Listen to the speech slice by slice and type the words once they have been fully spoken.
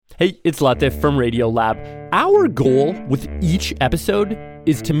Hey, it's Latif from Radiolab. Our goal with each episode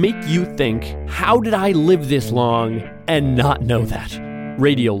is to make you think, how did I live this long and not know that?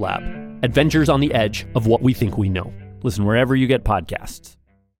 Radiolab, adventures on the edge of what we think we know. Listen wherever you get podcasts.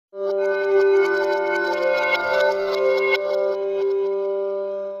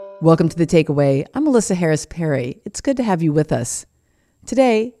 Welcome to The Takeaway. I'm Melissa Harris Perry. It's good to have you with us.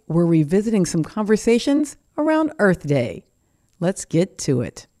 Today, we're revisiting some conversations around Earth Day. Let's get to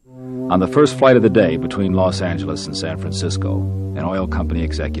it. On the first flight of the day between Los Angeles and San Francisco, an oil company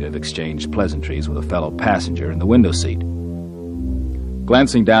executive exchanged pleasantries with a fellow passenger in the window seat.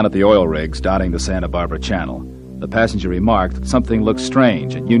 Glancing down at the oil rigs dotting the Santa Barbara Channel, the passenger remarked that something looked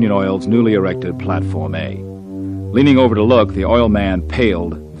strange at Union Oil's newly erected Platform A. Leaning over to look, the oil man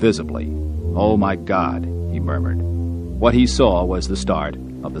paled visibly. "Oh my God," he murmured. What he saw was the start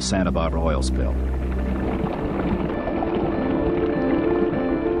of the Santa Barbara oil spill.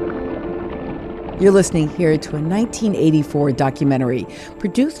 You're listening here to a 1984 documentary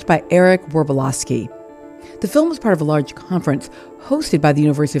produced by Eric Warbolowski. The film was part of a large conference hosted by the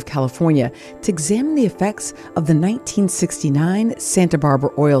University of California to examine the effects of the 1969 Santa Barbara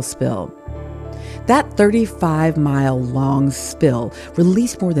oil spill. That 35-mile-long spill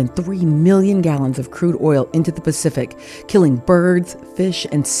released more than 3 million gallons of crude oil into the Pacific, killing birds, fish,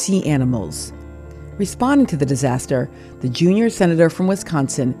 and sea animals. Responding to the disaster, the junior senator from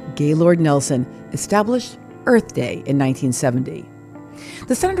Wisconsin, Gaylord Nelson, established Earth Day in 1970.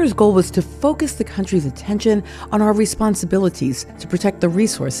 The senator's goal was to focus the country's attention on our responsibilities to protect the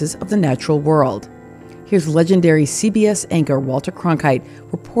resources of the natural world. Here's legendary CBS anchor Walter Cronkite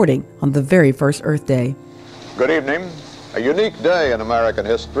reporting on the very first Earth Day. Good evening. A unique day in American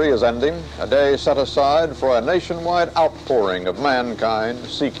history is ending, a day set aside for a nationwide outpouring of mankind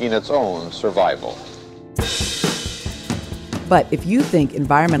seeking its own survival. But if you think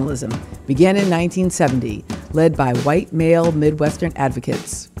environmentalism began in 1970, led by white male Midwestern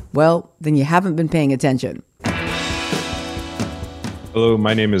advocates, well, then you haven't been paying attention. Hello,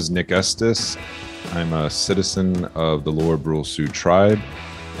 my name is Nick Estes. I'm a citizen of the Lower Brule Sioux tribe,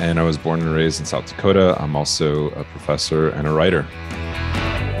 and I was born and raised in South Dakota. I'm also a professor and a writer.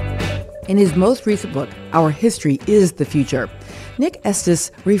 In his most recent book, Our History is the Future, Nick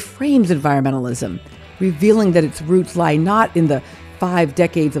Estes reframes environmentalism, revealing that its roots lie not in the 5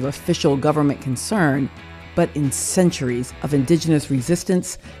 decades of official government concern, but in centuries of indigenous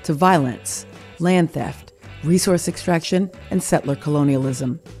resistance to violence, land theft, resource extraction, and settler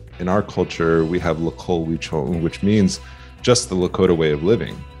colonialism. In our culture, we have Lakol Wich'o'un, which means just the Lakota way of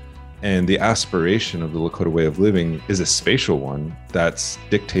living. And the aspiration of the Lakota way of living is a spatial one that's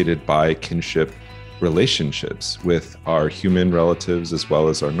dictated by kinship relationships with our human relatives as well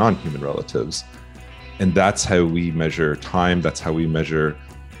as our non-human relatives. And that's how we measure time. That's how we measure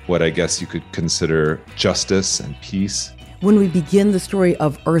what I guess you could consider justice and peace. When we begin the story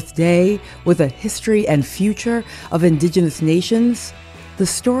of Earth Day with a history and future of indigenous nations, the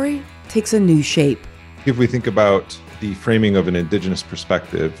story takes a new shape. If we think about the framing of an indigenous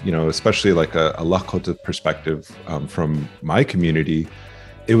perspective, especially like a Lakota perspective from my community,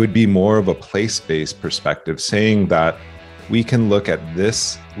 it would be more of a place-based perspective, saying that we can look at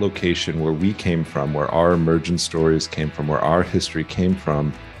this location where we came from, where our emergent stories came from, where our history came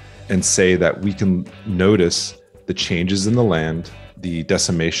from, and say that we can notice the changes in the land, the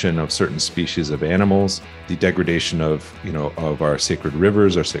decimation of certain species of animals, the degradation of our sacred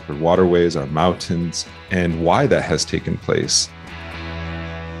rivers, our sacred waterways, our mountains, and why that has taken place.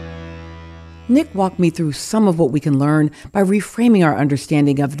 Nick walked me through some of what we can learn by reframing our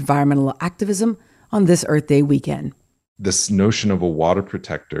understanding of environmental activism on this Earth Day weekend. This notion of a water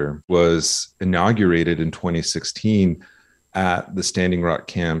protector was inaugurated in 2016 at the Standing Rock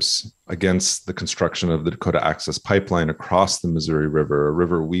camps against the construction of the Dakota Access Pipeline across the Missouri River, a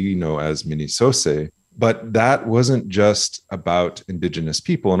river we know as Minnesota. But that wasn't just about Indigenous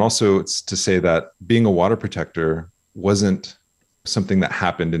people. And also it's to say that being a water protector wasn't something that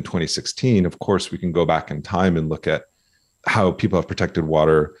happened in 2016. Of course, we can go back in time and look at how people have protected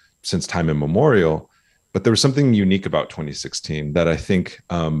water since time immemorial. But there was something unique about 2016 that I think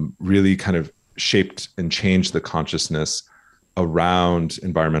really kind of shaped and changed the consciousness around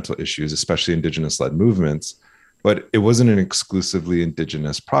environmental issues, especially Indigenous-led movements. But it wasn't an exclusively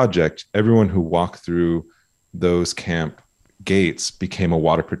Indigenous project. Everyone who walked through those camp gates became a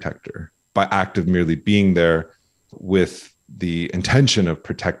water protector by act of merely being there with the intention of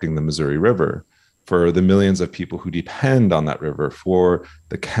protecting the Missouri River for the millions of people who depend on that river, for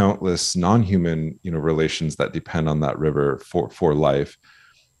the countless non-human, relations that depend on that river for life.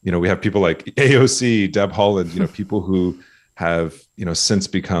 We have people like AOC, Deb Haaland, people who have, since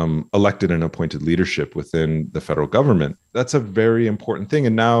become elected and appointed leadership within the federal government. That's a very important thing.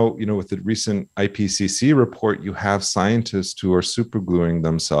 And now, with the recent IPCC report, you have scientists who are supergluing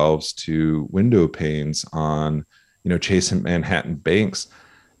themselves to window panes on, Chase and Manhattan banks,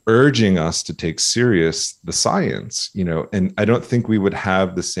 urging us to take serious the science, and I don't think we would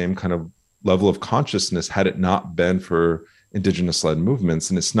have the same kind of level of consciousness had it not been for Indigenous-led movements.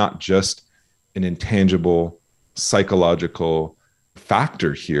 And it's not just an intangible psychological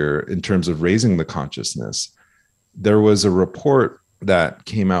factor here in terms of raising the consciousness. There was a report that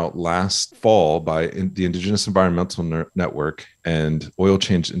came out last fall by the Indigenous Environmental Network and Oil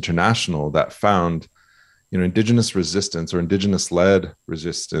Change International that found, Indigenous resistance or Indigenous-led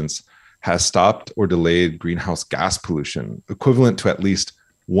resistance has stopped or delayed greenhouse gas pollution, equivalent to at least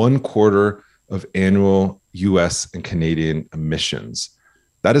 1/4 of annual US and Canadian emissions.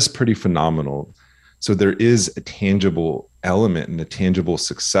 That is pretty phenomenal. So there is a tangible element and a tangible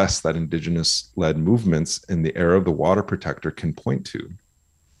success that Indigenous-led movements in the era of the Water Protector can point to.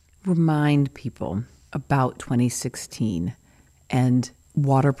 Remind people about 2016 and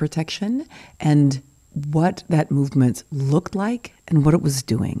water protection and what that movement looked like and what it was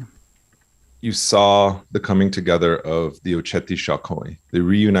doing. You saw the coming together of the Oceti Sakowin, the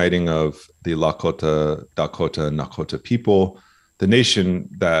reuniting of the Lakota, Dakota, and Nakota people, the nation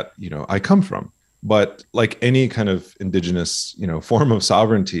that, I come from. But like any kind of Indigenous, form of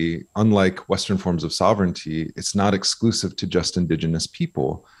sovereignty, unlike Western forms of sovereignty, it's not exclusive to just Indigenous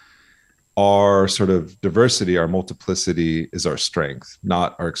people. Our sort of diversity, our multiplicity is our strength,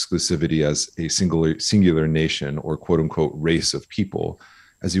 not our exclusivity as a singular nation or quote unquote race of people,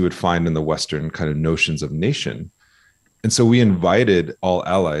 as you would find in the Western kind of notions of nation. And so we invited all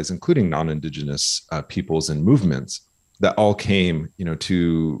allies, including non-Indigenous peoples and movements that all came,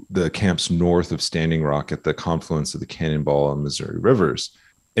 to the camps north of Standing Rock at the confluence of the Cannonball and Missouri rivers.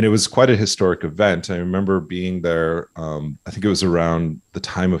 And it was quite a historic event. I remember being there, I think it was around the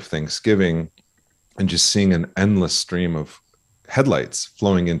time of Thanksgiving, and just seeing an endless stream of headlights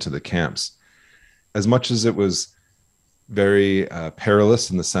flowing into the camps. As much as it was very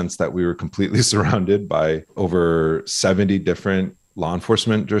perilous in the sense that we were completely surrounded by over 70 different law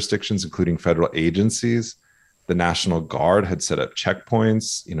enforcement jurisdictions, including federal agencies. The National Guard had set up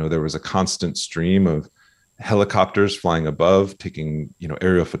checkpoints. There was a constant stream of helicopters flying above, taking,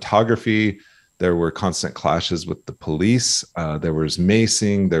 aerial photography. There were constant clashes with the police. There was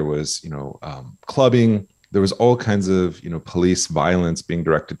macing. There was, clubbing. There was all kinds of, police violence being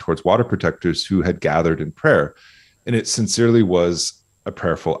directed towards water protectors who had gathered in prayer. And it sincerely was a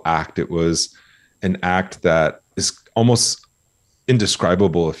prayerful act. It was an act that is almost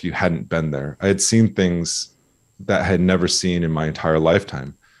indescribable if you hadn't been there. I had seen things that I had never seen in my entire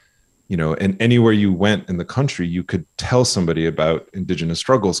lifetime. And anywhere you went in the country, you could tell somebody about Indigenous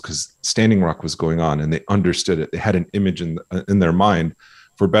struggles because Standing Rock was going on and they understood it. They had an image in their mind,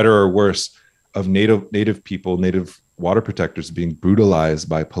 for better or worse, of native people, native water protectors being brutalized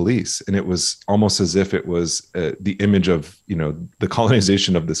by police. And it was almost as if it was the image of, the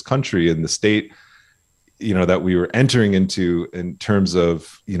colonization of this country and the state, that we were entering into in terms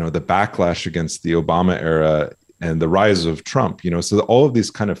of, the backlash against the Obama era and the rise of Trump, so all of these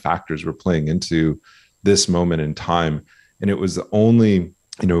kind of factors were playing into this moment in time. And it was the only,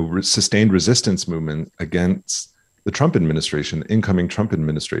 sustained resistance movement against the Trump administration, the incoming Trump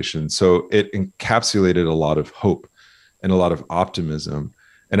administration. So it encapsulated a lot of hope and a lot of optimism.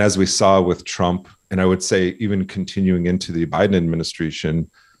 And as we saw with Trump, and I would say even continuing into the Biden administration,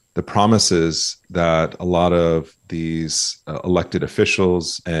 the promises that a lot of these elected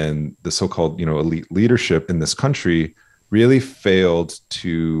officials and the so-called, elite leadership in this country really failed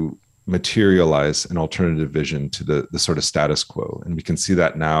to materialize an alternative vision to the sort of status quo. And we can see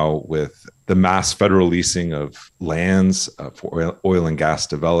that now with the mass federal leasing of lands for oil and gas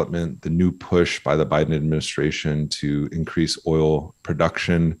development, the new push by the Biden administration to increase oil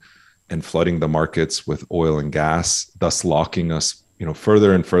production and flooding the markets with oil and gas, thus locking us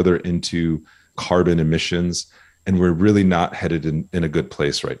further and further into carbon emissions. And we're really not headed in a good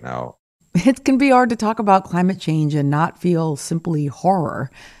place right now. It can be hard to talk about climate change and not feel simply horror.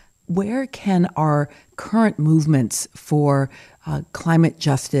 Where can our current movements for climate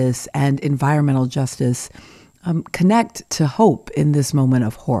justice and environmental justice connect to hope in this moment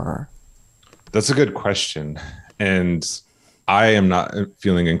of horror? That's a good question. And I am not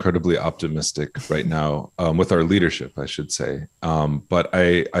feeling incredibly optimistic right now with our leadership, I should say. But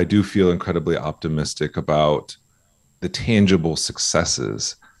I do feel incredibly optimistic about the tangible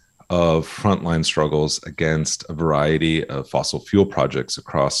successes of frontline struggles against a variety of fossil fuel projects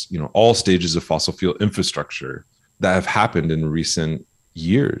across, all stages of fossil fuel infrastructure. that have happened in recent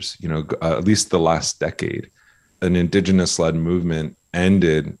years, at least the last decade. An indigenous-led movement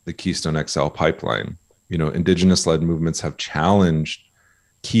ended the Keystone XL pipeline. Indigenous-led movements have challenged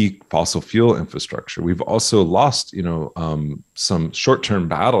key fossil fuel infrastructure. We've also lost, some short-term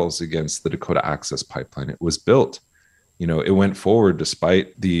battles against the Dakota Access Pipeline. It was built. It went forward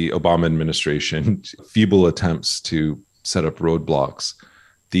despite the Obama administration feeble attempts to set up roadblocks.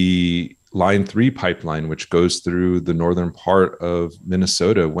 The Line 3 pipeline, which goes through the northern part of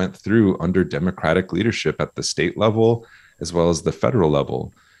Minnesota, went through under Democratic leadership at the state level as well as the federal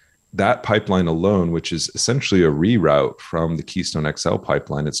level. That pipeline alone, which is essentially a reroute from the Keystone XL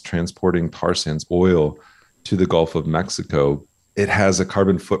pipeline, it's transporting tar sands oil to the Gulf of Mexico. It has a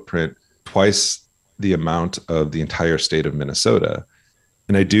carbon footprint twice the amount of the entire state of Minnesota.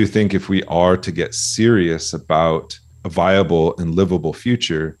 And I do think if we are to get serious about a viable and livable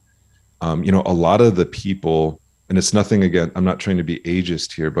future, a lot of the people, and it's nothing, again, I'm not trying to be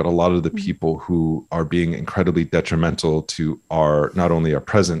ageist here, but a lot of the people who are being incredibly detrimental to not only our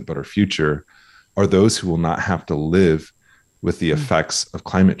present, but our future, are those who will not have to live with the effects of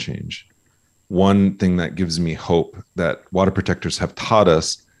climate change. One thing that gives me hope that water protectors have taught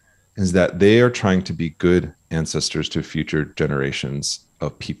us is that they are trying to be good ancestors to future generations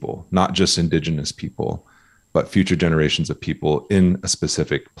of people, not just indigenous people, but future generations of people in a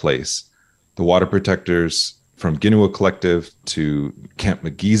specific place. The water protectors from Ginuwa Collective to Camp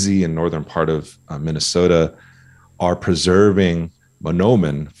McGeezy in northern part of Minnesota are preserving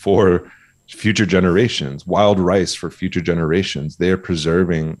monomen for future generations, wild rice for future generations. They are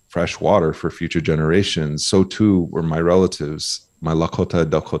preserving fresh water for future generations. So too were my relatives, my Lakota,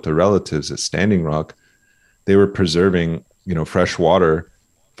 Dakota relatives at Standing Rock. They were preserving, fresh water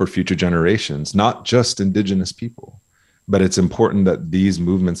for future generations, not just indigenous people. But it's important that these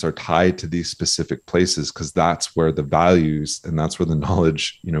movements are tied to these specific places because that's where the values and that's where the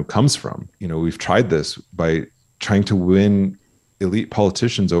knowledge, comes from. We've tried this by trying to win elite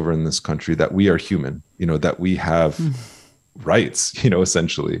politicians over in this country that we are human, that we have rights,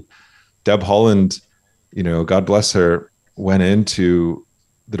 essentially. Deb Haaland, God bless her, went into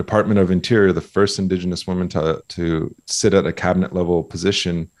the Department of Interior, the first indigenous woman to sit at a cabinet level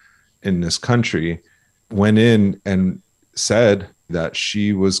position in this country, went in and said that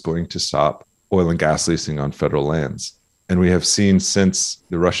she was going to stop oil and gas leasing on federal lands. And we have seen since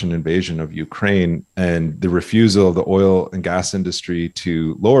the Russian invasion of Ukraine and the refusal of the oil and gas industry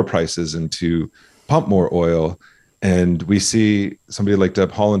to lower prices and to pump more oil. And we see somebody like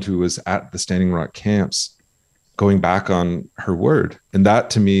Deb Haaland, who was at the Standing Rock camps, going back on her word. And that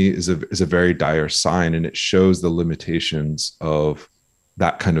to me is a very dire sign. And it shows the limitations of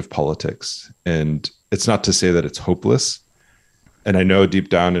that kind of politics. And it's not to say that it's hopeless. And I know deep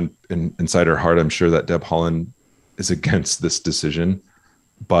down inside her heart, I'm sure that Deb Haaland is against this decision.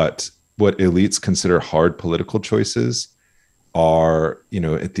 But what elites consider hard political choices are,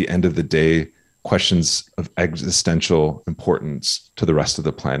 at the end of the day, questions of existential importance to the rest of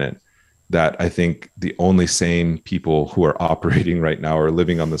the planet. That I think the only sane people who are operating right now or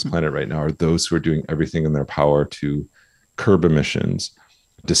living on this planet right now are those who are doing everything in their power to curb emissions,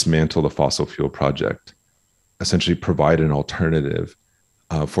 dismantle the fossil fuel project, essentially provide an alternative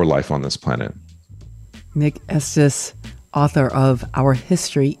for life on this planet. Nick Estes, author of Our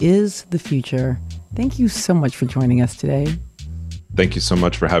History is the Future. Thank you so much for joining us today. Thank you so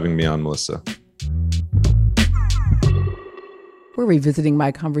much for having me on, Melissa. We're revisiting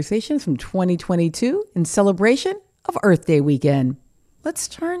my conversations from 2022 in celebration of Earth Day weekend. Let's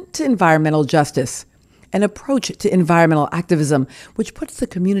turn to environmental justice, an approach to environmental activism which puts the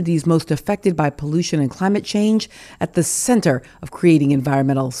communities most affected by pollution and climate change at the center of creating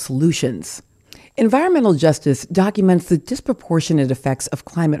environmental solutions. Environmental justice documents the disproportionate effects of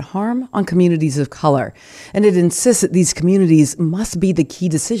climate harm on communities of color, and it insists that these communities must be the key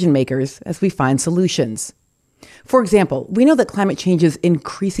decision makers as we find solutions. For example, we know that climate change is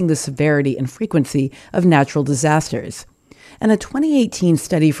increasing the severity and frequency of natural disasters. And a 2018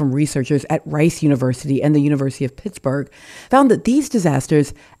 study from researchers at Rice University and the University of Pittsburgh found that these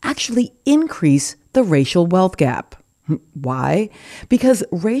disasters actually increase the racial wealth gap. Why? Because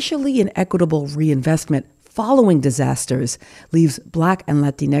racially inequitable reinvestment following disasters leaves Black and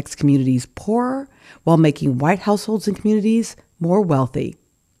Latinx communities poorer while making white households and communities more wealthy.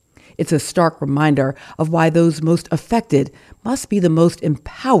 It's a stark reminder of why those most affected must be the most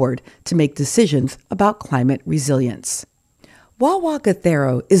empowered to make decisions about climate resilience. Wawa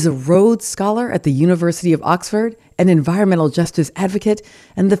Gathero is a Rhodes Scholar at the University of Oxford, an environmental justice advocate,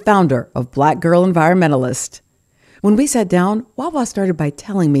 and the founder of Black Girl Environmentalist. When we sat down, Wawa started by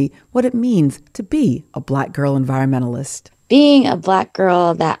telling me what it means to be a Black girl environmentalist. Being a Black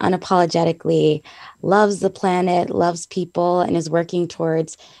girl that unapologetically loves the planet, loves people, and is working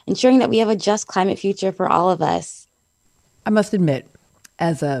towards ensuring that we have a just climate future for all of us. I must admit,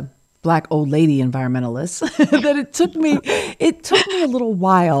 as a Black old lady environmentalist, that it took me a little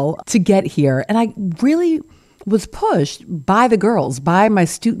while to get here. And I really was pushed by the girls, by my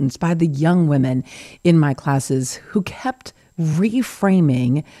students, by the young women in my classes who kept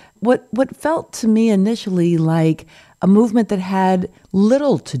reframing what felt to me initially like a movement that had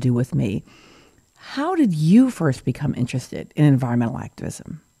little to do with me. How did you first become interested in environmental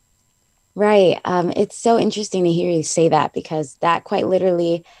activism? Right. It's so interesting to hear you say that, because that quite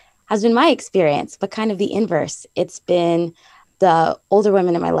literally has been my experience, but kind of the inverse. It's been the older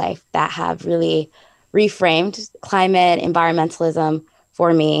women in my life that have really reframed climate environmentalism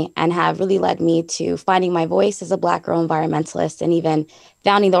for me and have really led me to finding my voice as a Black girl environmentalist and even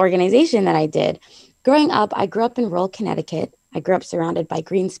founding the organization that I did. Growing up, I grew up in rural Connecticut. I grew up surrounded by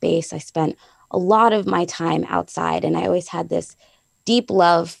green space. I spent a lot of my time outside, and I always had this deep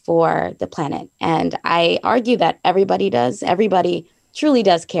love for the planet. And I argue that everybody does. Everybody truly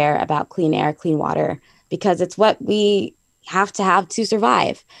does care about clean air, clean water, because it's what we have to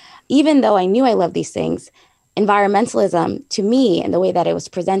survive. Even though I knew I loved these things, environmentalism to me and the way that it was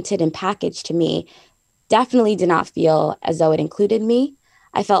presented and packaged to me definitely did not feel as though it included me.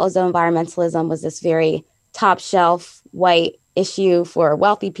 I felt as though environmentalism was this very top shelf white issue for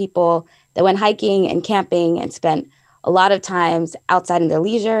wealthy people that went hiking and camping and spent a lot of times outside in their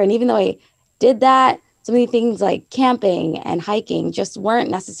leisure. And even though I did that, so many things like camping and hiking just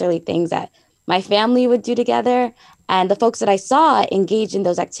weren't necessarily things that my family would do together. And the folks that I saw engage in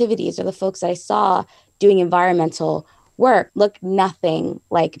those activities, or the folks that I saw doing environmental work, looked nothing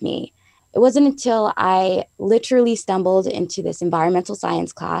like me. It wasn't until I literally stumbled into this environmental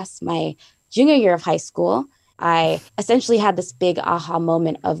science class my junior year of high school, I essentially had this big aha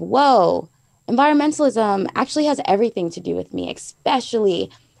moment of, whoa, environmentalism actually has everything to do with me, especially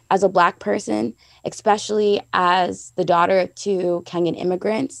as a Black person, especially as the daughter of two Kenyan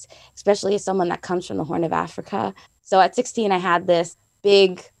immigrants, especially as someone that comes from the Horn of Africa. So at 16, I had this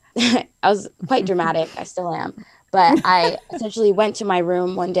big, I was quite dramatic, I still am, but I essentially went to my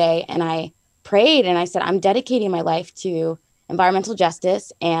room one day and I prayed and I said, I'm dedicating my life to environmental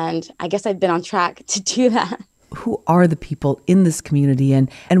justice. And I guess I've been on track to do that. Who are the people in this community, and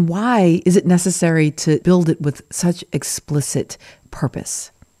why is it necessary to build it with such explicit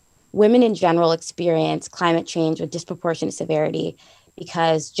purpose? Women in general experience climate change with disproportionate severity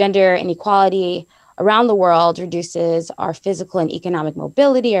because gender inequality around the world reduces our physical and economic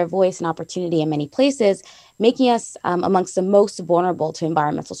mobility, our voice and opportunity in many places, making us amongst the most vulnerable to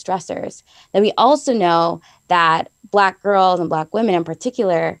environmental stressors. Then we also know that Black girls and Black women in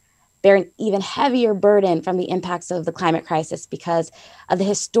particular bear an even heavier burden from the impacts of the climate crisis because of the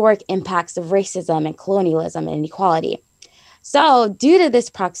historic impacts of racism and colonialism and inequality. So due to this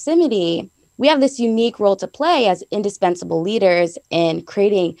proximity, we have this unique role to play as indispensable leaders in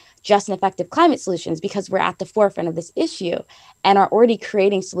creating just and effective climate solutions because we're at the forefront of this issue and are already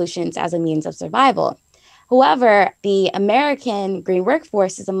creating solutions as a means of survival. However, the American green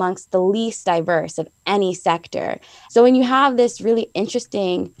workforce is amongst the least diverse of any sector. So when you have this really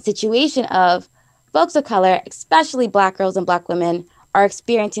interesting situation of folks of color, especially Black girls and Black women, are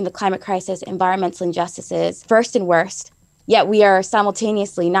experiencing the climate crisis, environmental injustices first and worst, yet we are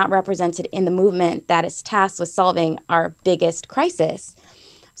simultaneously not represented in the movement that is tasked with solving our biggest crisis.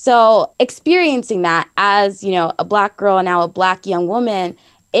 So experiencing that as, a Black girl and now a Black young woman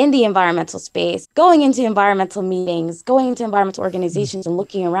in the environmental space, going into environmental meetings, going into environmental organizations and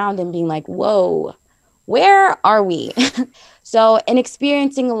looking around and being like, whoa, where are we? So in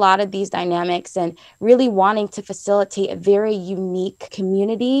experiencing a lot of these dynamics and really wanting to facilitate a very unique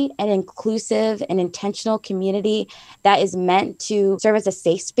community, an inclusive and intentional community that is meant to serve as a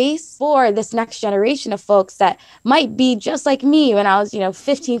safe space for this next generation of folks that might be just like me when I was,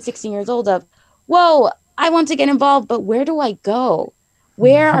 15, 16 years old of, whoa, I want to get involved, but where do I go?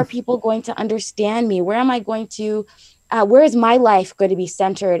 Where are people going to understand me? Where am I going to, where is my life going to be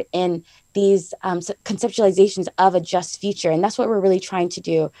centered in these conceptualizations of a just future? And that's what we're really trying to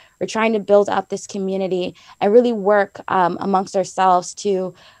do. We're trying to build up this community and really work amongst ourselves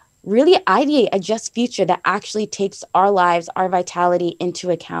to really ideate a just future that actually takes our lives, our vitality into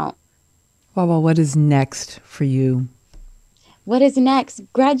account. Well, what is next for you? What is next?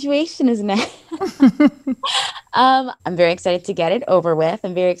 Graduation is next. I'm very excited to get it over with.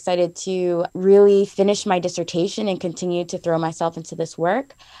 I'm very excited to really finish my dissertation and continue to throw myself into this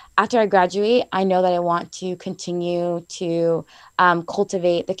work. after I graduate, I know that I want to continue to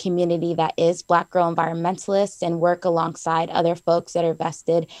cultivate the community that is Black girl environmentalists and work alongside other folks that are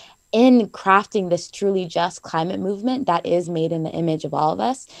vested in crafting this truly just climate movement that is made in the image of all of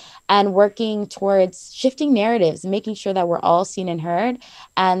us, and working towards shifting narratives, making sure that we're all seen and heard,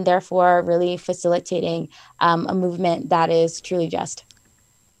 and therefore really facilitating a movement that is truly just.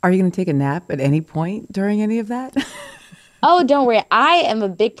 Are you going to take a nap at any point during any of that? Oh, don't worry. I am a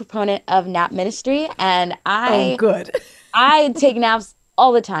big proponent of nap ministry, and I take naps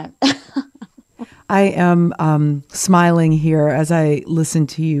all the time. I am smiling here as I listen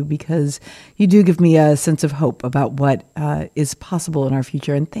to you because you do give me a sense of hope about what is possible in our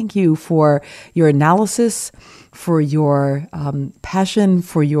future. And thank you for your analysis, for your passion,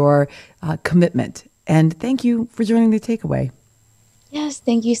 for your commitment. And thank you for joining The Takeaway. Yes,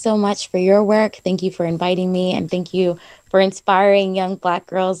 thank you so much for your work. Thank you for inviting me. And thank you for inspiring young Black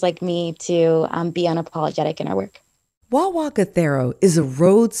girls like me to be unapologetic in our work. Wawa Gathero is a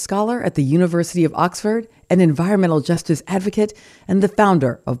Rhodes Scholar at the University of Oxford, an environmental justice advocate, and the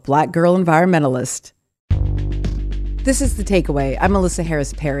founder of Black Girl Environmentalist. This is The Takeaway. I'm Melissa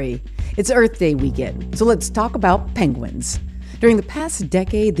Harris Perry. It's Earth Day weekend, so let's talk about penguins. During the past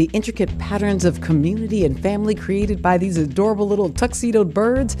decade, the intricate patterns of community and family created by these adorable little tuxedoed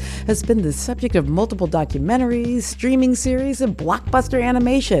birds has been the subject of multiple documentaries, streaming series, and blockbuster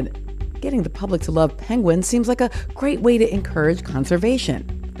animation. Getting the public to love penguins seems like a great way to encourage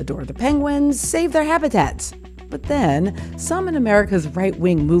conservation. Adore the penguins, save their habitats. But then, some in America's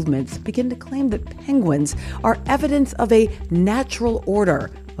right-wing movements begin to claim that penguins are evidence of a natural order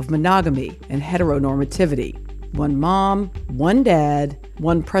of monogamy and heteronormativity. One mom, one dad,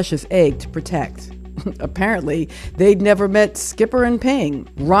 one precious egg to protect. Apparently, they'd never met Skipper and Ping,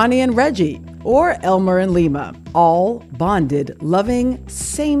 Ronnie and Reggie, or Elmer and Lima, all bonded, loving,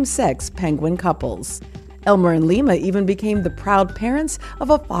 same-sex penguin couples. Elmer and Lima even became the proud parents of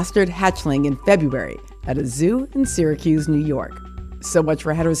a fostered hatchling in February at a zoo in Syracuse, New York. So much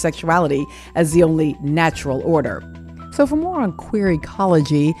for heterosexuality as the only natural order. So for more on queer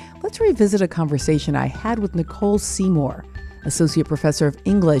ecology, let's revisit a conversation I had with Nicole Seymour, Associate Professor of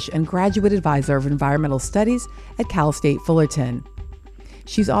English and Graduate Advisor of Environmental Studies at Cal State Fullerton.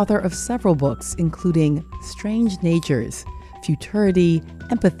 She's author of several books, including Strange Natures, Futurity,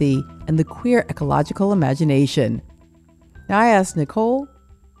 Empathy, and the Queer Ecological Imagination. Now I asked Nicole,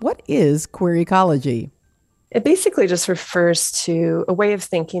 what is queer ecology? It basically just refers to a way of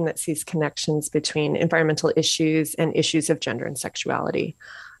thinking that sees connections between environmental issues and issues of gender and sexuality.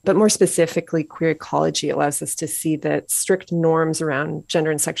 But more specifically, queer ecology allows us to see that strict norms around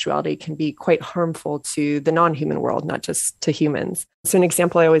gender and sexuality can be quite harmful to the non-human world, not just to humans. So an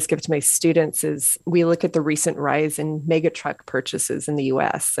example I always give to my students is we look at the recent rise in mega truck purchases in the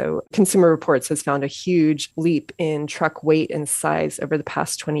US. So Consumer Reports has found a huge leap in truck weight and size over the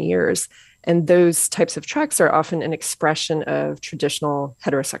past 20 years. And those types of trucks are often an expression of traditional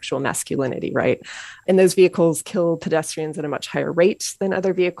heterosexual masculinity, right? And those vehicles kill pedestrians at a much higher rate than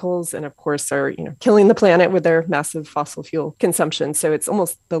other vehicles, and of course are, killing the planet with their massive fossil fuel consumption. So it's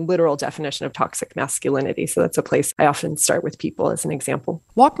almost the literal definition of toxic masculinity. So that's a place I often start with people as an example.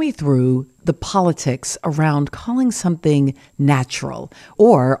 Walk me through the politics around calling something natural,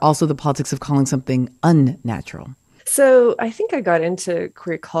 or also the politics of calling something unnatural. So I think I got into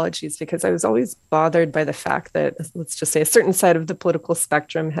queer ecologies because I was always bothered by the fact that, let's just say, a certain side of the political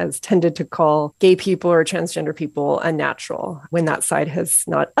spectrum has tended to call gay people or transgender people unnatural, when that side has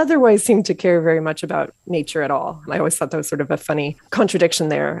not otherwise seemed to care very much about nature at all. I always thought that was sort of a funny contradiction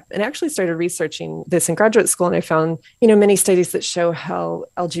there. And I actually started researching this in graduate school, and I found, many studies that show how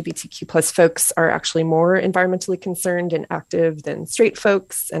LGBTQ plus folks are actually more environmentally concerned and active than straight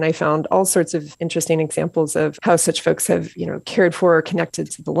folks. And I found all sorts of interesting examples of how such folks have, cared for or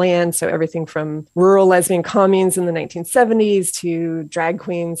connected to the land. So everything from rural lesbian communes in the 1970s to drag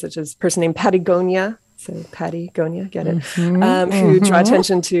queens, such as a person named Patagonia. So Patty Gonia, get it? Who draw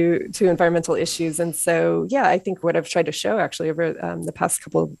attention to environmental issues. And so, I think what I've tried to show actually over the past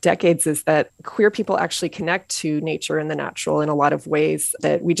couple of decades is that queer people actually connect to nature and the natural in a lot of ways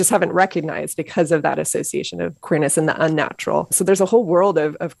that we just haven't recognized because of that association of queerness and the unnatural. So there's a whole world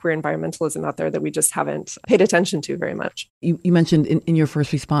of queer environmentalism out there that we just haven't paid attention to very much. You mentioned in your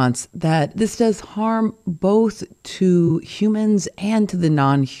first response that this does harm both to humans and to the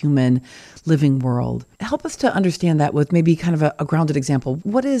non-human living world. Help us to understand that with maybe kind of a grounded example.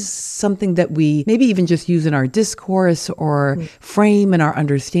 What is something that we maybe even just use in our discourse or frame in our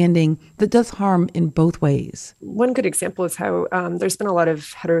understanding that does harm in both ways? One good example is how there's been a lot of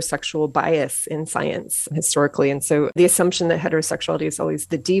heterosexual bias in science historically. And so the assumption that heterosexuality is always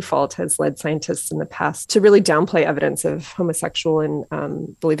the default has led scientists in the past to really downplay evidence of homosexual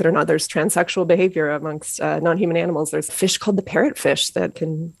and, believe it or not, there's transsexual behavior amongst non-human animals. There's a fish called the parrotfish that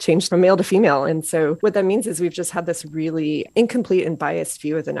can change from male to female. And so what that means is we've just had this really incomplete and biased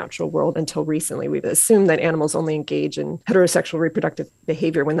view of the natural world until recently. We've assumed that animals only engage in heterosexual reproductive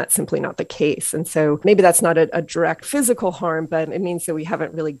behavior when that's simply not the case. And so maybe that's not a direct physical harm, but it means that we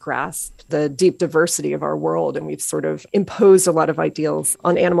haven't really grasped the deep diversity of our world. And we've sort of imposed a lot of ideals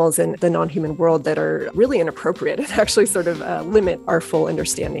on animals in the non-human world that are really inappropriate and actually sort of limit our full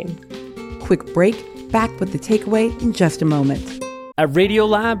understanding. Quick break. Back with the takeaway in just a moment. At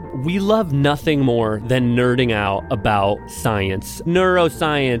Radiolab, we love nothing more than nerding out about science,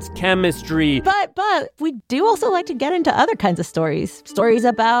 neuroscience, chemistry. But we do also like to get into other kinds of stories. Stories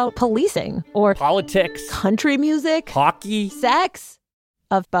about policing or politics, country music, hockey, sex,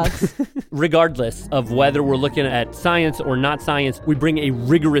 of bugs. Regardless of whether we're looking at science or not science, we bring a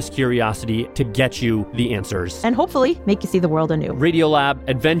rigorous curiosity to get you the answers. And hopefully make you see the world anew. Radiolab,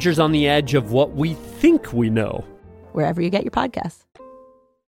 adventures on the edge of what we think we know. Wherever you get your podcasts.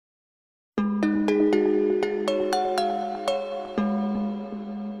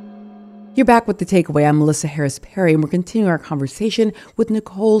 You're back with The Takeaway. I'm Melissa Harris Perry, and we're continuing our conversation with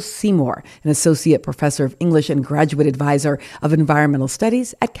Nicole Seymour, an associate professor of English and graduate advisor of environmental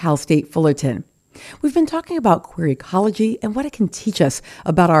studies at Cal State Fullerton. We've been talking about queer ecology and what it can teach us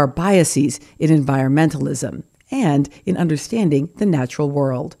about our biases in environmentalism and in understanding the natural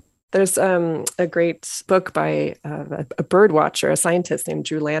world. There's a great book by a bird watcher, a scientist named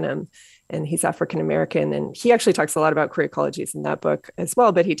Drew Lanham, and he's African-American. And he actually talks a lot about queer ecologies in that book as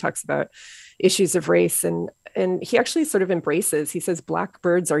well, but he talks about issues of race. And he actually sort of embraces, he says, Black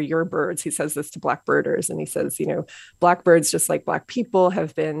birds are your birds. He says this to Black birders. And he says, Black birds, just like Black people,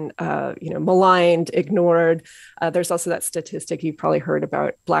 have been, maligned, ignored. There's also that statistic you've probably heard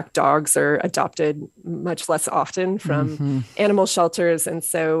about. Black dogs are adopted much less often from animal shelters. And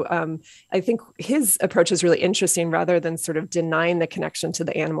so I think his approach is really interesting, rather than sort of denying the connection to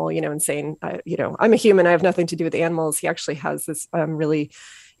the animal, and saying, I'm a human, I have nothing to do with the animals. He actually has this really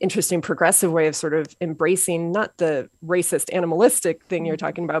interesting progressive way of sort of embracing not the racist animalistic thing you're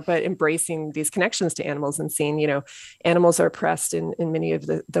talking about, but embracing these connections to animals and seeing, animals are oppressed in many of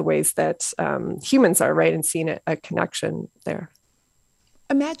the ways that humans are, right? And seeing a connection there.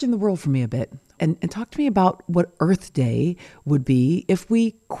 Imagine the world for me a bit and talk to me about what Earth Day would be if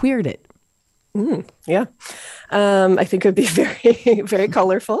we queered it. Yeah. I think it would be very, very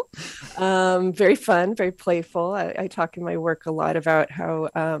colorful, very fun, very playful. I talk in my work a lot about how,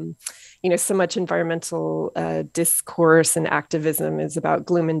 so much environmental discourse and activism is about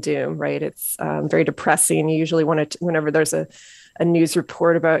gloom and doom, right? It's very depressing. You usually want to, whenever there's a news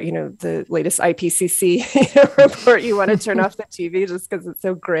report about, the latest IPCC report, you want to turn off the TV just because it's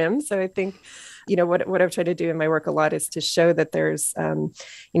so grim. So I think, what I've tried to do in my work a lot is to show that there's,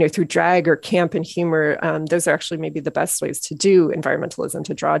 through drag or camp and humor, those are actually maybe the best ways to do environmentalism,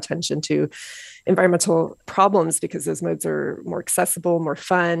 to draw attention to environmental problems, because those modes are more accessible, more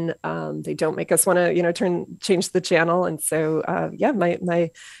fun. They don't make us want to, change the channel. And so,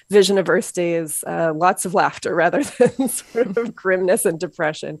 my vision of Earth Day is lots of laughter rather than sort of grimness and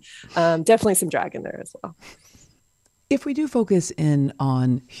depression. Definitely some drag in there as well. If we do focus in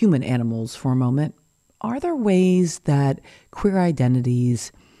on human animals for a moment, are there ways that queer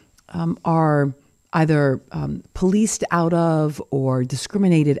identities are either policed out of or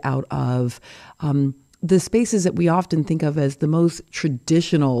discriminated out of the spaces that we often think of as the most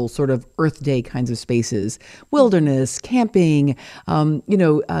traditional sort of Earth Day kinds of spaces, wilderness, camping,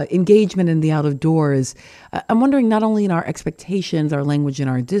 engagement in the out of doors. I'm wondering not only in our expectations, our language, and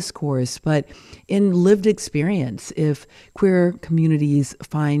our discourse, but in lived experience, if queer communities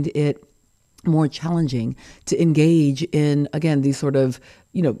find it more challenging to engage in, again, these sort of,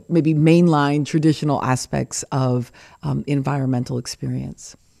 maybe mainline traditional aspects of environmental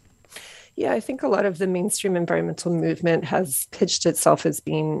experience. Yeah, I think a lot of the mainstream environmental movement has pitched itself as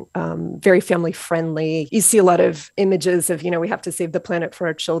being very family friendly. You see a lot of images of, we have to save the planet for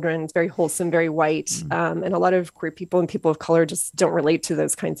our children. It's very wholesome, very white. And a lot of queer people and people of color just don't relate to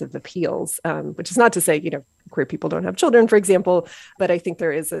those kinds of appeals, which is not to say, queer people don't have children, for example. But I think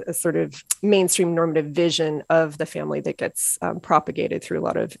there is a sort of mainstream normative vision of the family that gets propagated through a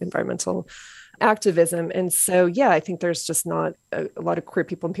lot of environmental activism. And so, yeah, I think there's just not a lot of queer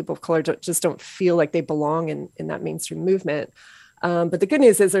people and people of color just don't feel like they belong in that mainstream movement. But the good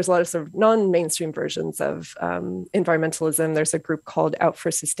news is there's a lot of sort of non-mainstream versions of environmentalism. There's a group called Out for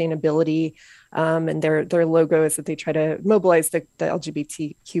Sustainability, and their logo is that they try to mobilize the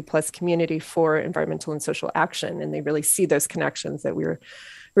LGBTQ plus community for environmental and social action, and they really see those connections that we were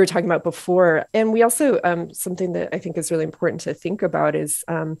talking about before. And we also, something that I think is really important to think about is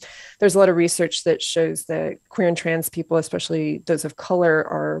there's a lot of research that shows that queer and trans people, especially those of color,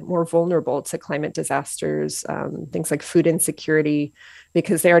 are more vulnerable to climate disasters, things like food insecurity,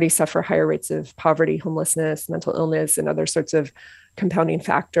 because they already suffer higher rates of poverty, homelessness, mental illness, and other sorts of compounding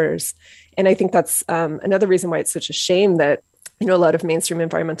factors. And I think that's another reason why it's such a shame that a lot of mainstream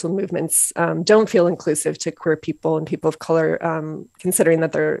environmental movements don't feel inclusive to queer people and people of color, considering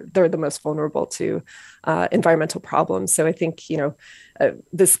that they're the most vulnerable to environmental problems. So I think,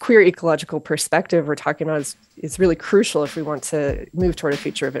 this queer ecological perspective we're talking about is really crucial if we want to move toward a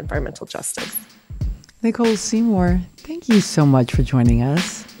future of environmental justice. Nicole Seymour, thank you so much for joining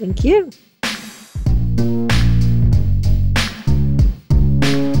us. Thank you.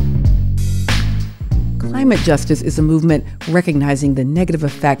 Climate justice is a movement recognizing the negative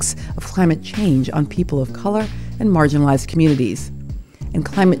effects of climate change on people of color and marginalized communities. And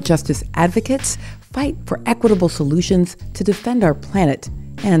climate justice advocates fight for equitable solutions to defend our planet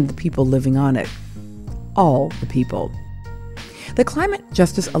and the people living on it. All the people. The Climate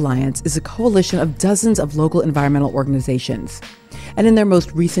Justice Alliance is a coalition of dozens of local environmental organizations. And in their most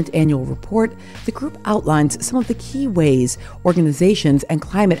recent annual report, the group outlines some of the key ways organizations and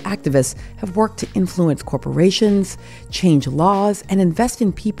climate activists have worked to influence corporations, change laws, and invest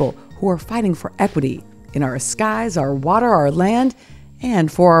in people who are fighting for equity in our skies, our water, our land,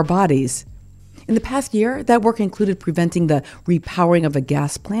 and for our bodies. In the past year, that work included preventing the repowering of a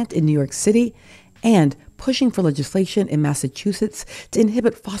gas plant in New York City and pushing for legislation in Massachusetts to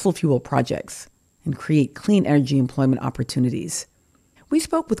inhibit fossil fuel projects and create clean energy employment opportunities. We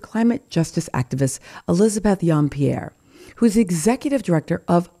spoke with climate justice activist Elizabeth Jean-Pierre, who is the executive director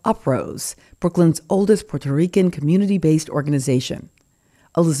of UPROSE, Brooklyn's oldest Puerto Rican community-based organization.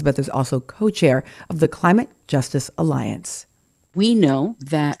 Elizabeth is also co-chair of the Climate Justice Alliance. We know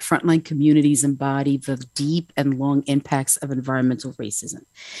that frontline communities embody the deep and long impacts of environmental racism.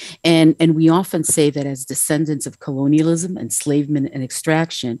 And we often say that as descendants of colonialism, enslavement, and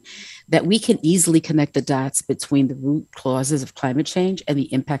extraction, that we can easily connect the dots between the root causes of climate change and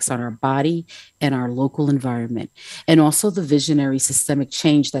the impacts on our body and our local environment, and also the visionary systemic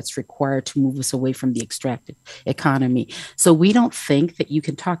change that's required to move us away from the extractive economy. So we don't think that you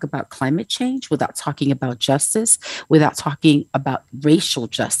can talk about climate change without talking about justice, without talking about racial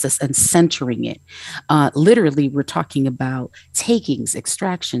justice and centering it. Literally, we're talking about takings,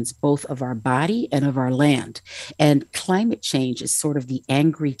 extractions, both of our body and of our land. And climate change is sort of the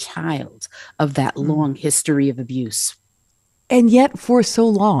angry child of that long history of abuse. And yet, for so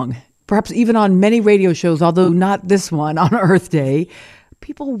long, perhaps even on many radio shows, although not this one on Earth Day,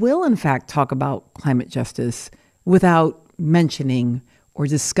 people will in fact talk about climate justice without mentioning or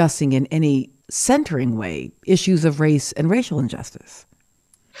discussing in any centering way issues of race and racial injustice.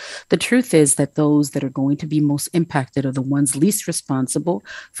 The truth is that those that are going to be most impacted are the ones least responsible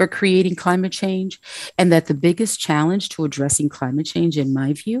for creating climate change, and that the biggest challenge to addressing climate change, in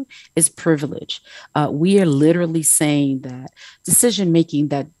my view, is privilege. We are literally saying that decision-making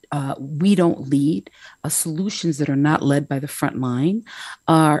that we don't lead, solutions that are not led by the front line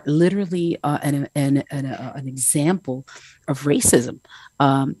are literally an example of racism.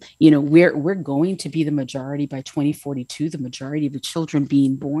 We're going to be the majority by 2042. The majority of the children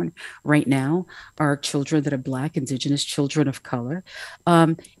being born right now are children that are Black, Indigenous, children of color.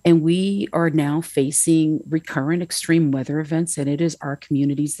 And we are now facing recurrent extreme weather events, and it is our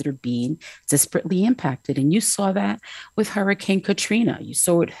communities that are being disparately impacted. And you saw that with Hurricane Katrina. You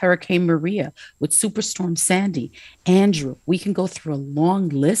saw it with Hurricane Maria, with Superstorm Sandy, Andrew. We can go through a long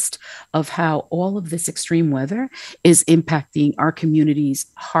list of how all of this extreme weather is impacting our communities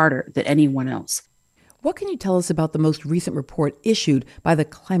harder than anyone else. What can you tell us about the most recent report issued by the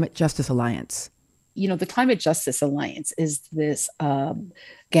Climate Justice Alliance? The Climate Justice Alliance is this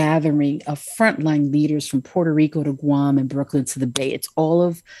gathering of frontline leaders from Puerto Rico to Guam and Brooklyn to the Bay. It's all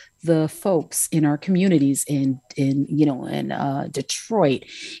of the folks in our communities in Detroit,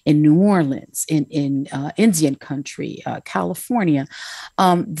 in New Orleans, in Indian country, California,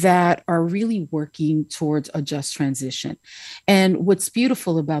 that are really working towards a just transition. And what's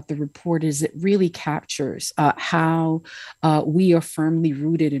beautiful about the report is it really captures how we are firmly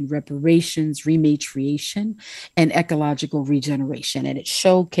rooted in reparations, rematriation, and ecological regeneration. And it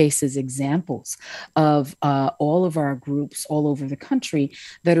shows showcases examples of all of our groups all over the country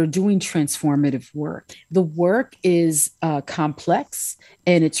that are doing transformative work. The work is complex,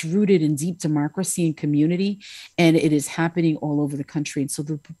 and it's rooted in deep democracy and community, and it is happening all over the country. And so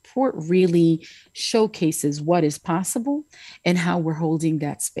the report really showcases what is possible and how we're holding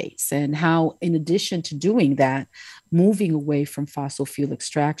that space, and how, in addition to doing that, moving away from fossil fuel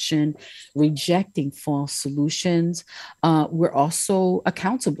extraction, rejecting false solutions, we're also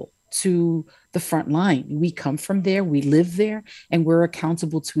accountable to the front line. We come from there, we live there, and we're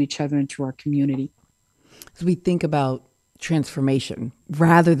accountable to each other and to our community. As we think about transformation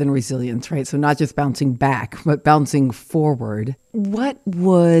rather than resilience, right? So not just bouncing back, but bouncing forward. What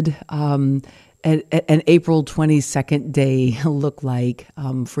would an April 22nd day look like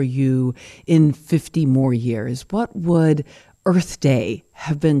for you in 50 more years? What would Earth Day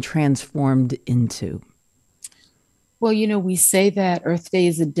have been transformed into? Well, we say that Earth Day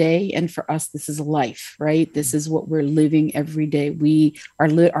is a day, and for us, this is a life, right? This is what we're living every day.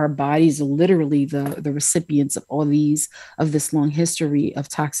 Our bodies are literally the recipients of of this long history of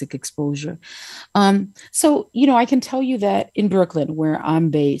toxic exposure. So, I can tell you that in Brooklyn, where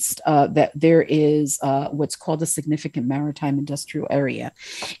I'm based, that there is what's called a significant maritime industrial area.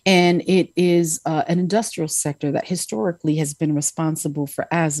 And it is an industrial sector that historically has been responsible for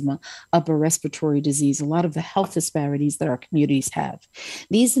asthma, upper respiratory disease, a lot of the health disparities that our communities have.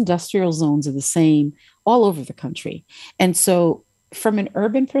 These industrial zones are the same all over the country. And so from an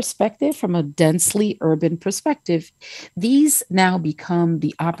urban perspective, from a densely urban perspective, these now become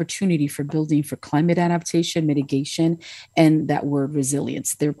the opportunity for building for climate adaptation, mitigation, and that word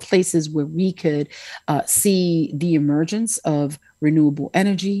resilience. They're places where we could see the emergence of renewable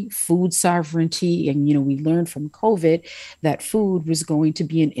energy, food sovereignty. And, we learned from COVID that food was going to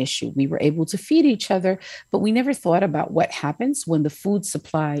be an issue. We were able to feed each other, but we never thought about what happens when the food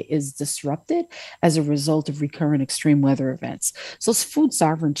supply is disrupted as a result of recurrent extreme weather events. So food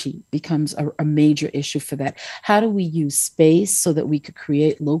sovereignty becomes a major issue for that. How do we use space so that we could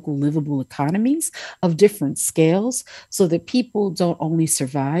create local livable economies of different scales so that people don't only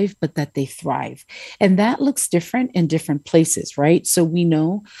survive, but that they thrive? And that looks different in different places, right? So we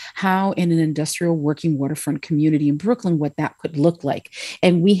know how in an industrial working waterfront community in Brooklyn, what that could look like.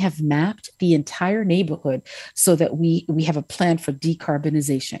 And we have mapped the entire neighborhood so that we have a plan for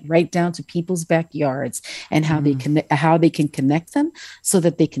decarbonization, right down to people's backyards, and how they can connect them so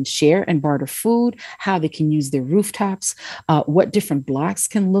that they can share and barter food, how they can use their rooftops, what different blocks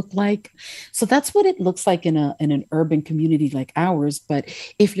can look like. So that's what it looks like in an urban community like ours. But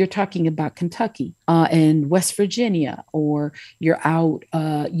if you're talking about Kentucky and West Virginia, or you're out,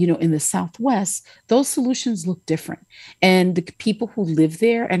 in the Southwest, those solutions look different. And the people who live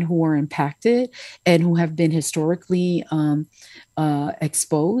there and who are impacted and who have been historically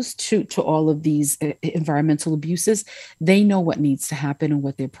exposed to all of these environmental abuses, they know what needs to happen and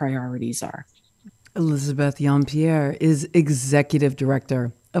what their priorities are. Elizabeth Yeampierre is Executive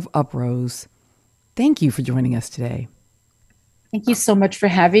Director of Uprose. Thank you for joining us today. Thank you so much for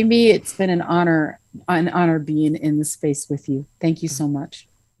having me. It's been an honor being in the space with you. Thank you so much.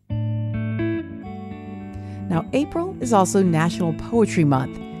 Now, April is also National Poetry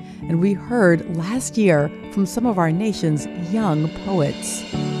Month, and we heard last year from some of our nation's young poets.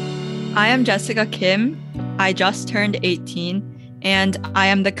 I am Jessica Kim. I just turned 18, and I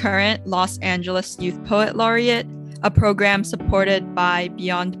am the current Los Angeles Youth Poet Laureate, a program supported by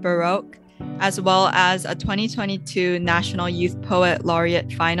Beyond Baroque, as well as a 2022 National Youth Poet Laureate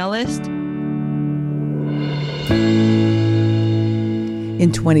finalist.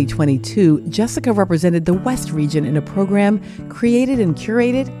 In 2022, Jessica represented the West region in a program created and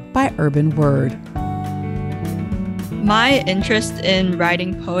curated by Urban Word. My interest in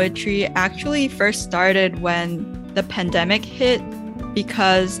writing poetry actually first started when the pandemic hit,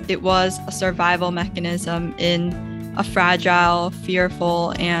 because it was a survival mechanism in a fragile,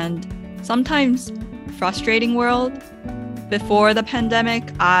 fearful, and sometimes frustrating world. Before the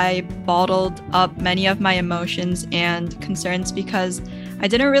pandemic, I bottled up many of my emotions and concerns because I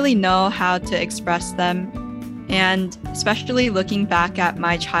didn't really know how to express them. And especially looking back at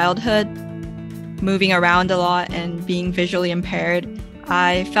my childhood, moving around a lot and being visually impaired,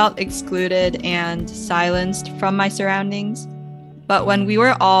 I felt excluded and silenced from my surroundings. But when we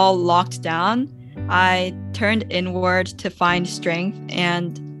were all locked down, I turned inward to find strength,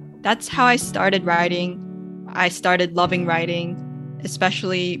 and that's how I started writing. I started loving writing,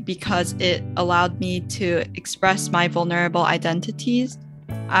 especially because it allowed me to express my vulnerable identities.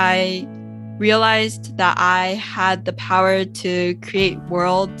 I realized that I had the power to create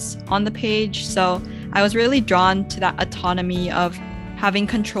worlds on the page, so I was really drawn to that autonomy of having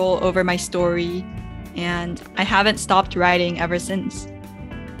control over my story, and I haven't stopped writing ever since.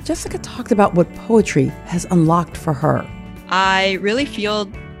 Jessica talked about what poetry has unlocked for her. I really feel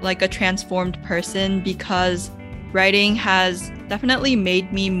like a transformed person because writing has definitely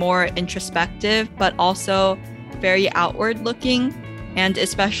made me more introspective, but also very outward looking. And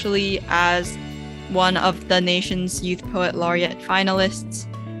especially as one of the nation's Youth Poet Laureate finalists,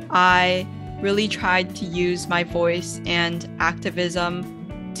 I really tried to use my voice and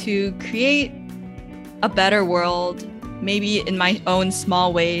activism to create a better world, maybe in my own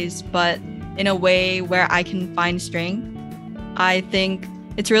small ways, but in a way where I can find strength. I think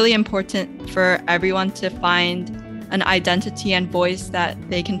it's really important for everyone to find an identity and voice that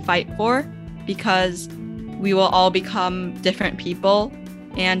they can fight for, because we will all become different people.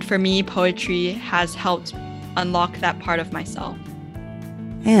 And for me, poetry has helped unlock that part of myself.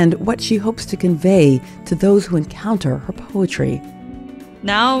 And what she hopes to convey to those who encounter her poetry.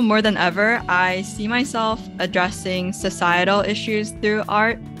 Now, more than ever, I see myself addressing societal issues through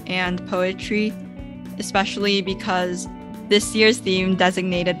art and poetry, especially because this year's theme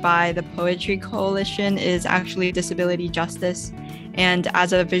designated by the Poetry Coalition is actually disability justice. And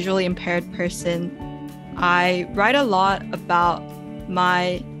as a visually impaired person, I write a lot about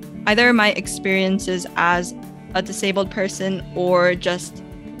either my experiences as a disabled person or just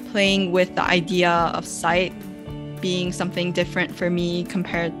playing with the idea of sight being something different for me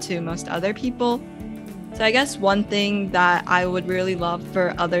compared to most other people. So I guess one thing that I would really love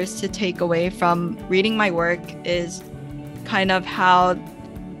for others to take away from reading my work is kind of how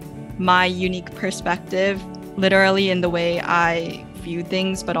my unique perspective, literally in the way I view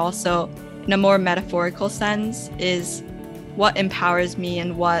things, but also in a more metaphorical sense, is what empowers me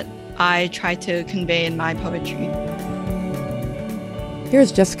and what I try to convey in my poetry.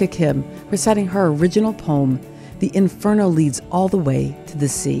 Here's Jessica Kim reciting her original poem, The Inferno Leads All the Way to the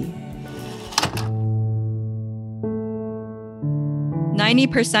Sea.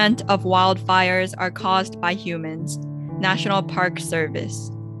 90% of wildfires are caused by humans. National Park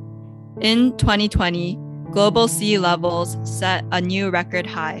Service. In 2020, global sea levels set a new record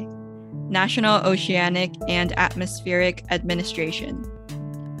high. National Oceanic and Atmospheric Administration.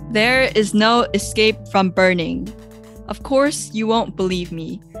 There is no escape from burning. Of course, you won't believe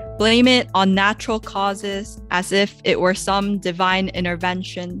me. Blame it on natural causes as if it were some divine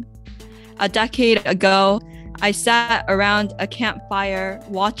intervention. A decade ago, I sat around a campfire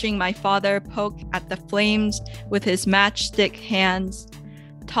watching my father poke at the flames with his matchstick hands,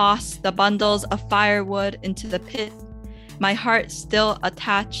 toss the bundles of firewood into the pit, my heart still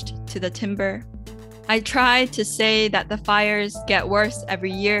attached to the timber. I try to say that the fires get worse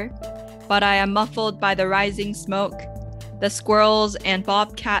every year, but I am muffled by the rising smoke, the squirrels and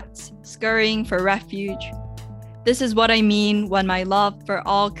bobcats scurrying for refuge. This is what I mean when my love for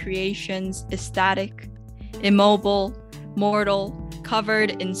all creations is static, immobile, mortal,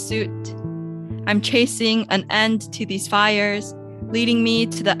 covered in soot. I'm chasing an end to these fires, leading me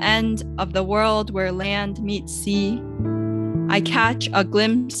to the end of the world where land meets sea. I catch a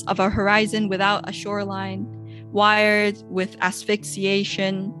glimpse of a horizon without a shoreline, wired with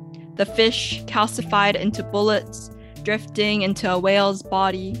asphyxiation, the fish calcified into bullets, drifting into a whale's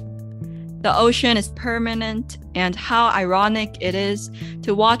body. The ocean is permanent, and how ironic it is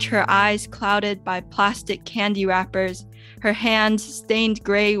to watch her eyes clouded by plastic candy wrappers, her hands stained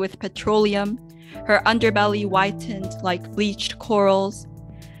gray with petroleum, her underbelly whitened like bleached corals.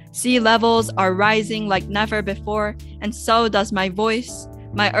 Sea levels are rising like never before, and so does my voice,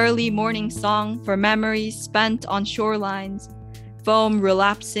 my early morning song for memories spent on shorelines, foam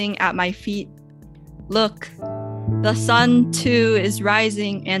relapsing at my feet. Look, the sun too is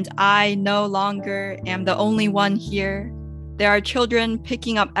rising, and I no longer am the only one here. There are children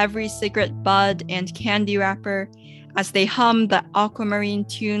picking up every cigarette bud and candy wrapper as they hum the aquamarine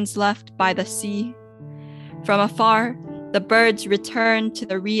tunes left by the sea. From afar, the birds return to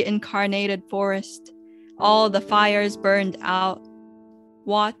the reincarnated forest. All the fires burned out.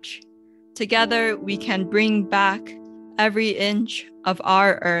 Watch. Together we can bring back every inch of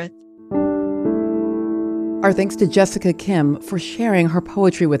our earth. Our thanks to Jessica Kim for sharing her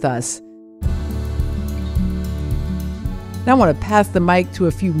poetry with us. Now I want to pass the mic to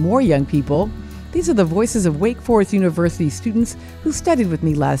a few more young people. These are the voices of Wake Forest University students who studied with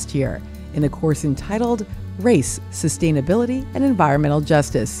me last year in a course entitled Race, Sustainability, and Environmental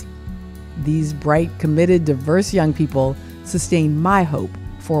Justice. These bright, committed, diverse young people sustain my hope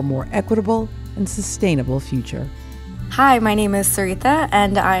for a more equitable and sustainable future. Hi, my name is Sarita,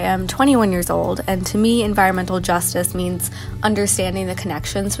 and I am 21 years old, and to me, environmental justice means understanding the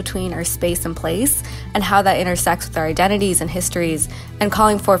connections between our space and place, and how that intersects with our identities and histories, and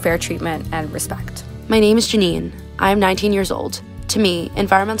calling for fair treatment and respect. My name is Janine. I am 19 years old. To me,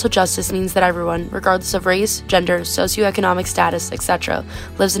 environmental justice means that everyone, regardless of race, gender, socioeconomic status, etc.,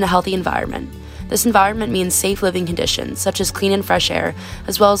 lives in a healthy environment. This environment means safe living conditions, such as clean and fresh air,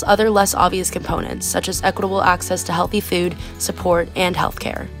 as well as other less obvious components, such as equitable access to healthy food, support, and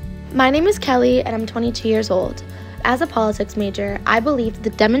healthcare. My name is Kelly, and I'm 22 years old. As a politics major, I believe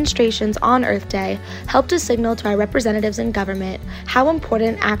the demonstrations on Earth Day help to signal to our representatives in government how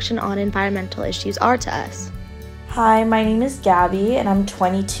important action on environmental issues are to us. Hi, my name is Gabby, and I'm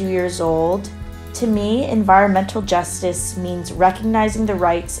 22 years old. To me, environmental justice means recognizing the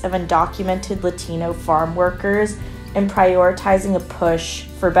rights of undocumented Latino farm workers and prioritizing a push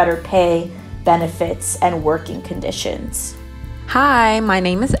for better pay, benefits, and working conditions. Hi, my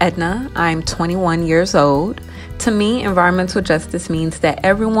name is Edna. I'm 21 years old. To me, environmental justice means that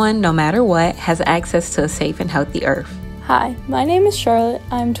everyone, no matter what, has access to a safe and healthy earth. Hi, my name is Charlotte.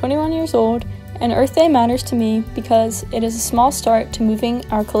 I'm 21 years old. And Earth Day matters to me because it is a small start to moving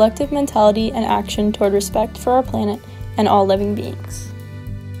our collective mentality and action toward respect for our planet and all living beings.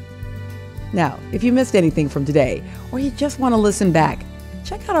 Now, if you missed anything from today, or you just want to listen back,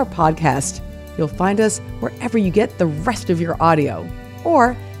 check out our podcast. You'll find us wherever you get the rest of your audio,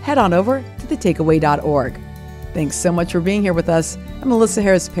 or head on over to thetakeaway.org. Thanks so much for being here with us. I'm Melissa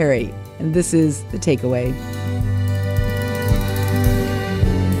Harris Perry, and this is The Takeaway.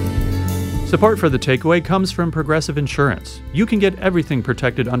 Support for The Takeaway comes from Progressive Insurance. You can get everything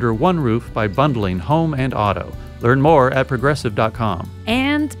protected under one roof by bundling home and auto. Learn more at progressive.com.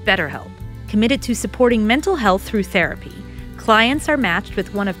 And BetterHelp, committed to supporting mental health through therapy. Clients are matched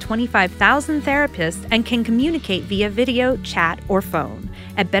with one of 25,000 therapists and can communicate via video, chat, or phone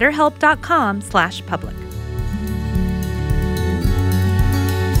at betterhelp.com/public.